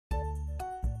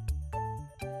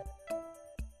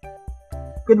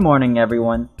Good morning,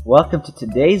 everyone. Welcome to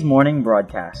today's morning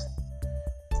broadcast.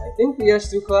 I think the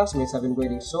S2 classmates have been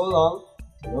waiting so long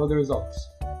to know the results.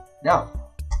 Now,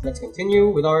 let's continue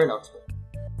with our announcement.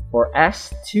 For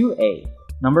S2A,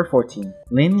 number 14,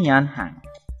 Lin Yan Hang.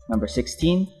 Number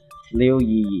 16, Liu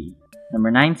Yi.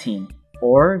 Number 19,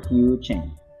 Or Hu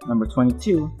Cheng. Number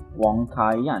 22, Wong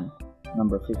Kai Yan.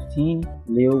 Number 15,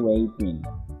 Liu Wei Green.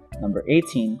 Number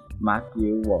 18, Mak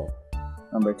Yu Wo.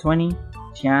 Number 20,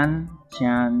 Tian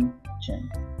Chen.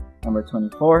 Number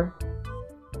 24,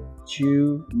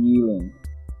 Chu Yilin.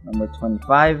 Number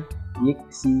 25,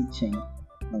 Yik Si Ching.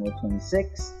 Number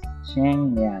 26,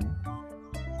 Cheng Lian.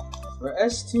 For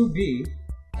S2B,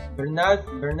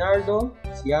 Bernardo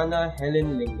Tiana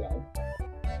Helen Lingal,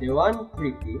 Dewan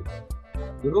Kriti,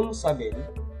 Durung Sabin,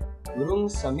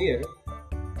 Durung Samir,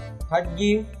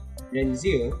 Hadgi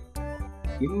Renzil,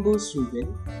 Imbu Subin,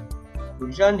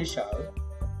 Urjan Nishal,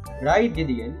 Rai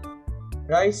Didian,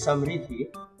 Rai Samrithi,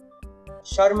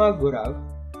 Sharma Gurav,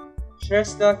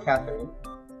 Shrestha Catherine,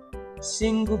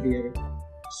 Singh Gubir,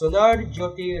 Sonar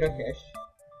Jyoti Rakesh,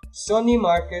 Sony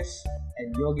Marcus,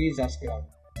 and Yogi Zaskiran.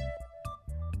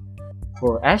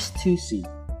 For S2C,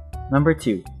 number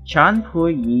 2, Chan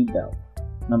Hui Yi Bell.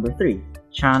 Number 3,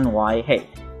 Chan Wai Hei.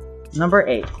 Number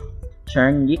 8,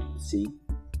 Chern Yik Si.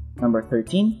 Number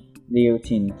 13, Liu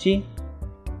Tin Chi.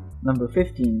 Number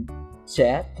 15,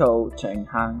 Che To Cheng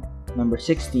Hang. Number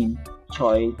 16,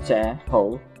 Choi Che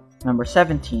Ho. Number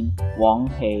 17, Wong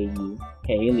Hei Yu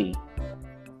Hei Li.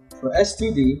 For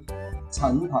S2D,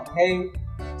 Chen Pak Hei,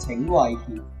 Cheng Wai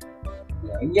Ki,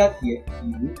 Liang Yat Ye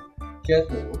Yu, Jie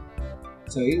Tu,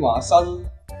 Zui Hua Shen,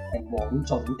 and Wang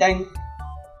Zhong Deng.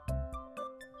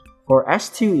 For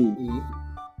S2E,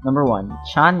 number 1,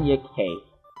 Chan Yik Hei.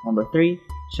 Number 3,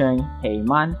 Cheng Hei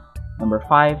Man. Number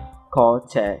 5, Ko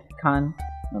Te Kan.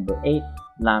 Number 8,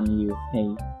 Lam Yu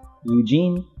Hei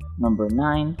Eugene. Number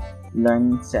 9,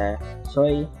 Leung Se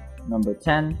Choi. Number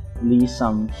 10, Lee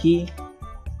Sum Hee.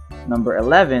 Number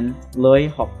 11, Loi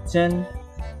Hok Jin.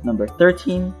 Number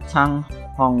 13, Tang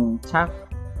Hong Chak.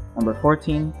 Number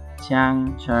 14,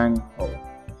 Chiang Cheng Ho.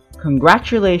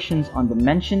 Congratulations on the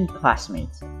mentioned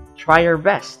classmates. Try your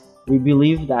best. We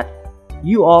believe that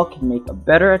you all can make a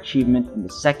better achievement in the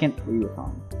second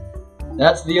readathon.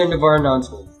 That's the end of our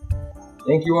announcement.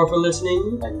 Thank you all for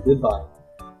listening, and goodbye.